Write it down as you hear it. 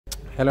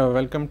Hello,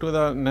 welcome to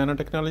the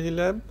nanotechnology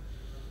lab.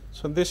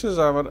 So this is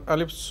our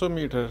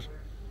ellipsometer.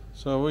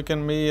 So we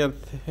can measure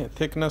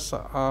thickness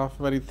of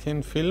very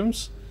thin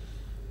films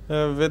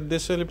with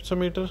this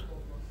ellipsometer,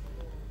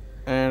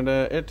 and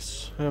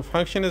its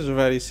function is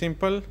very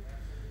simple.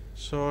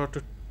 So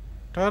to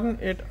turn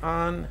it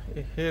on,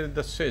 here is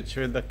the switch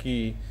with the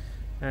key,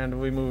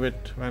 and we move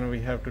it when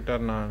we have to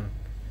turn on.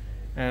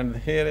 And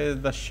here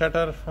is the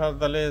shutter for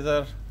the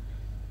laser.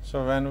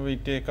 So when we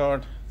take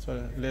out,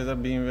 so laser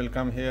beam will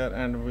come here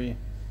and we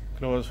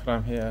close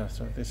from here.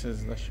 So this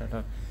is the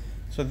shutter.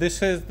 So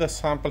this is the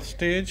sample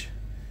stage,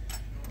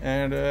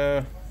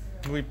 and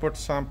we put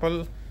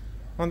sample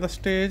on the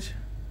stage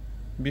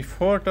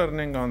before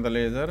turning on the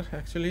laser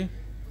actually,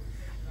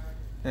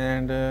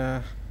 and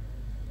I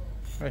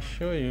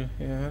show you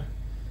here.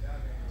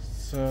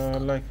 So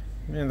like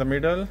in the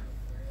middle,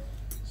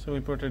 so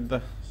we put it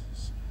the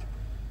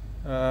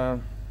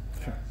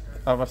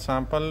our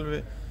sample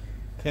with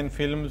thin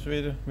films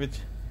with which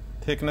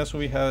thickness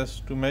we have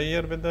to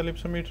measure with the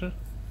ellipsometer.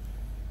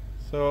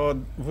 So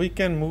we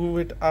can move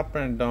it up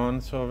and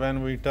down. So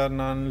when we turn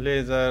on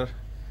laser,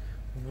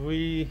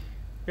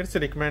 it's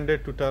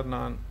recommended to turn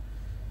on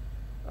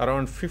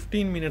around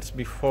 15 minutes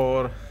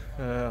before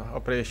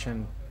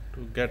operation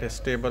to get a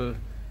stable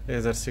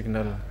laser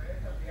signal.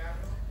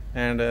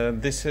 And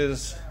this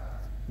is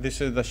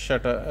the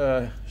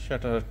shutter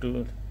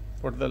to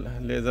put the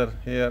laser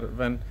here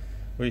when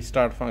we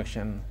start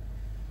function.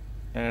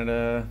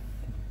 And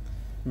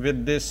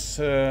with this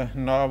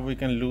knob we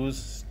can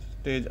lose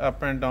stage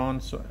up and down,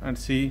 so and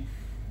see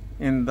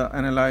in the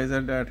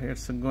analyzer that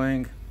it's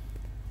going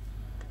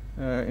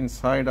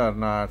inside or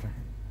not.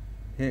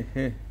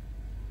 Here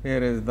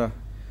is the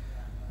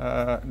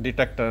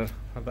detector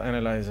for the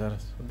analyzer.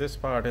 So this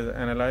part is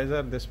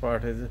analyzer, this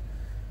part is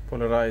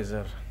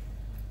polarizer.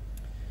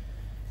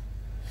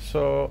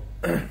 So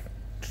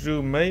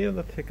to measure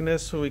the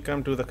thickness, we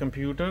come to the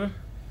computer,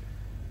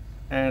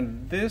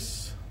 and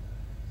this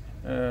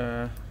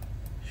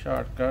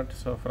shortcut.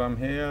 So from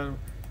here,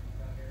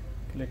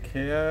 click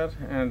here,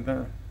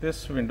 and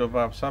this window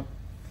pops up,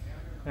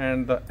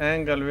 and the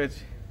angle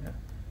which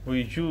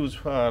we use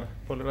for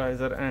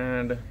polarizer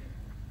and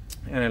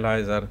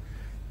analyzer.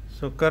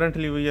 So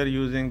currently we are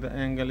using the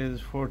angle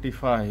is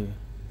 45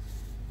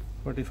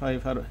 for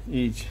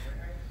each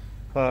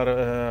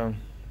for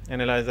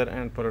analyzer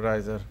and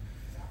polarizer.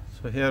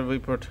 So here we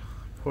put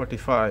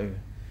 45,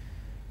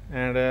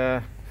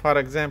 and for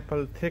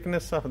example,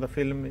 thickness of the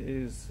film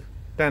is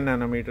 10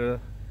 nanometer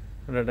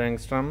 100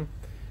 angstrom.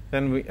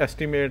 Then we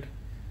estimate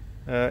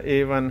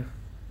A1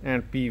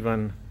 and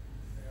P1.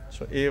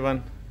 So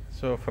A1,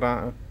 so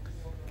from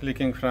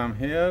clicking from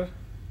here,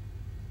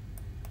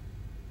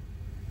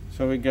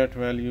 so we get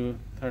value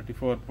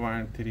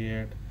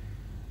 34.38,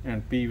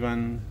 and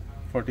P1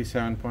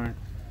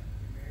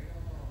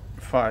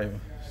 47.5.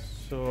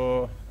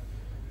 So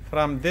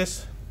from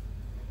this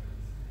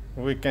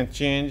we can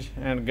change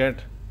and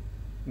get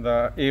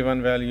the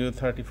A1 value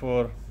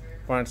 34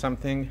 point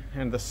something,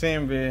 and the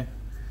same way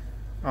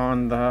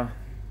on the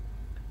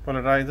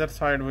polarizer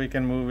side we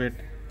can move it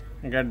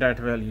and get that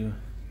value.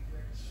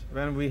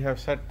 When we have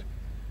set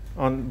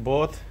on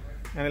both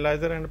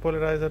analyzer and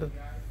polarizer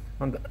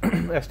on the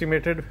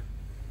estimated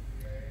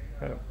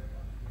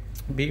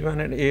B1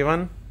 and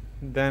A1,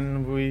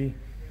 then we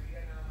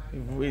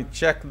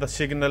check the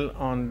signal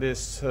on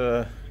this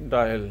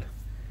dial,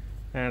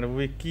 and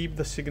we keep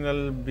the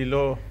signal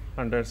below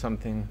 100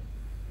 something.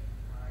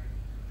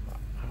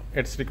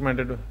 It's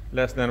recommended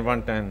less than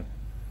 110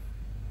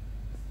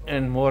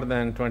 and more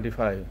than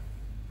 25.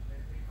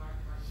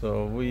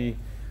 So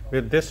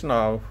with this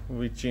knob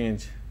we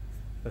change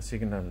the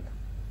signal,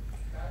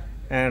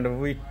 and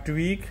we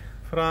tweak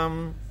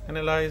from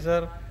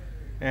analyzer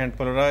and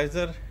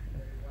polarizer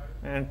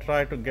and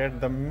try to get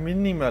the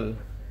minimal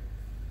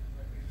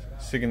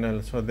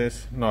signal. So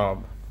this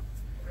knob,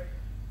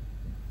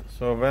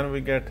 so when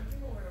we get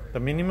the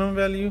minimum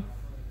value,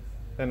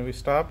 then we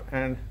stop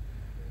and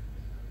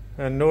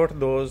note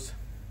those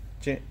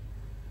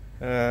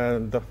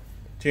the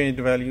changed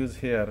values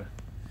here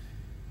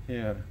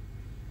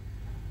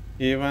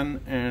A1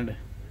 and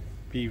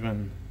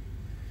P1,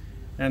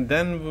 and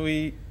then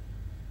we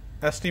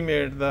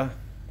estimate the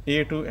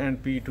A2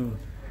 and P2,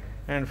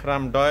 and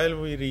from dial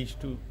we reach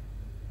to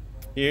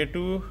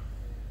A2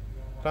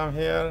 from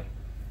here,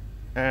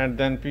 and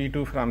then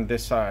P2 from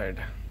this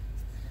side,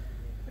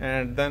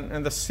 and then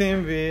in the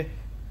same way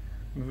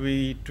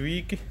we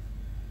tweak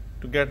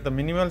to get the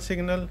minimal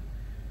signal,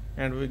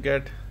 and we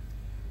get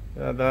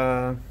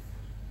the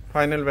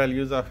final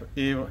values of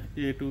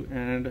A2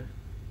 and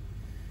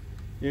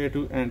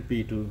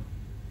P2,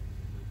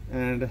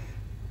 and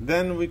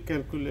then we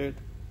calculate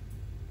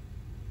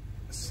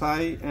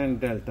psi and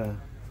delta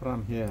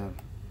from here,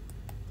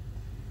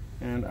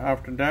 and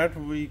after that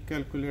we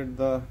calculate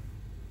the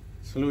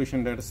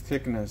solution, that is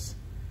thickness.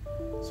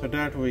 So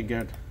that we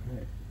get,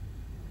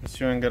 it's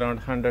showing around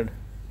 100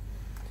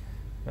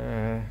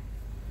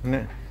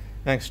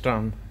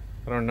 angstrom,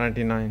 around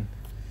 99.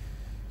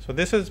 So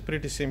this is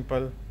pretty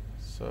simple.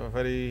 so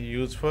very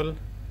useful.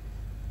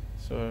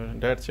 So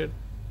that's it.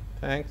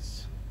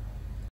 Thanks.